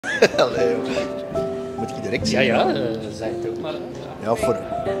Allee, moet ik direct zeggen? Ja, zeg het ook maar.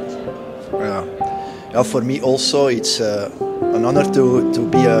 Ja, for me also it's an honor to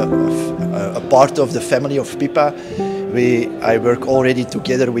be a part of the family of PIPA. I work already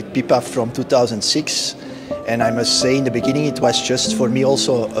together with PIPA from 2006, and I must say in the beginning it was just for me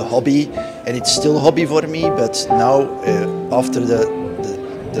also a hobby, and it's still a hobby for me, but now after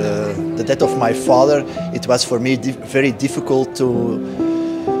the death of my father, it was for me very difficult to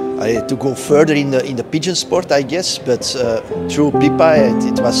go further in the pigeon sport, I guess. But through PIPA,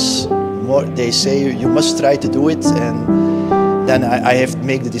 it was more. They say you must try to do it, and then I have to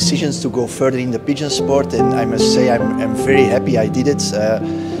make the decisions to go further in the pigeon sport. And I must say I'm very happy I did it.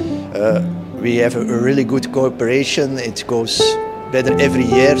 We have a really good cooperation. It goes better every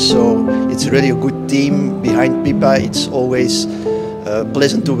year, so it's really a good team behind PIPA. It's always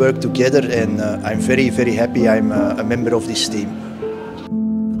pleasant to work together, and I'm very, very happy I'm a member of this team.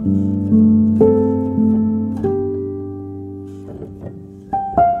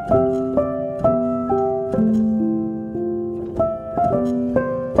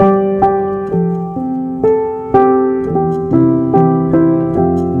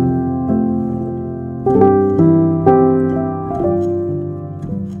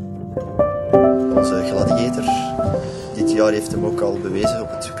 Onze gladiator dit jaar heeft hem ook al bewezen op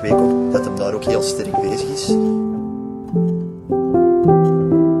het kweek dat hem daar ook heel sterk bezig is.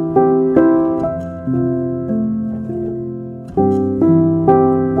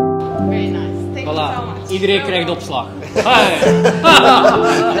 Very nice. Thank you so much. Iedereen krijgt opslag.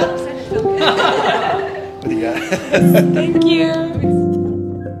 Thank you.